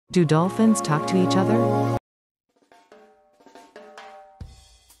Do dolphins talk to each other?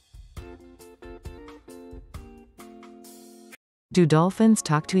 Do dolphins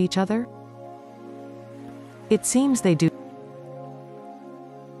talk to each other? It seems they do.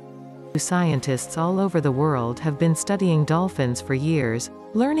 Scientists all over the world have been studying dolphins for years,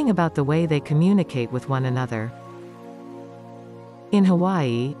 learning about the way they communicate with one another. In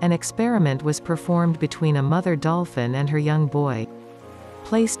Hawaii, an experiment was performed between a mother dolphin and her young boy.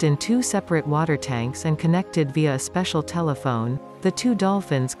 Placed in two separate water tanks and connected via a special telephone, the two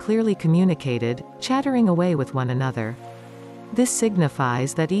dolphins clearly communicated, chattering away with one another. This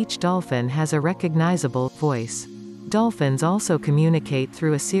signifies that each dolphin has a recognizable voice. Dolphins also communicate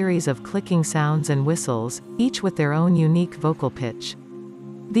through a series of clicking sounds and whistles, each with their own unique vocal pitch.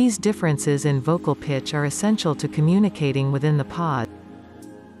 These differences in vocal pitch are essential to communicating within the pod,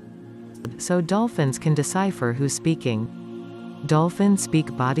 so dolphins can decipher who's speaking. Dolphins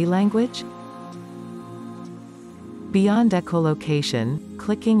speak body language? Beyond echolocation,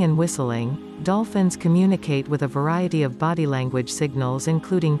 clicking and whistling, dolphins communicate with a variety of body language signals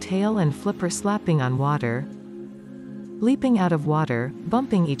including tail and flipper slapping on water, leaping out of water,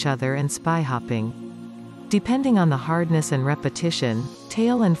 bumping each other and spy hopping. Depending on the hardness and repetition,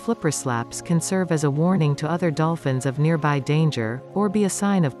 tail and flipper slaps can serve as a warning to other dolphins of nearby danger, or be a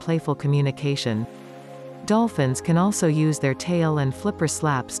sign of playful communication. Dolphins can also use their tail and flipper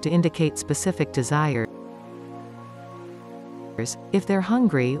slaps to indicate specific desires, if they're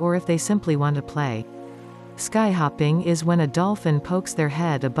hungry or if they simply want to play. Skyhopping is when a dolphin pokes their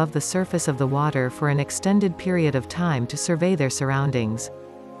head above the surface of the water for an extended period of time to survey their surroundings.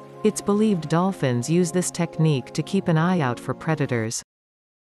 It's believed dolphins use this technique to keep an eye out for predators.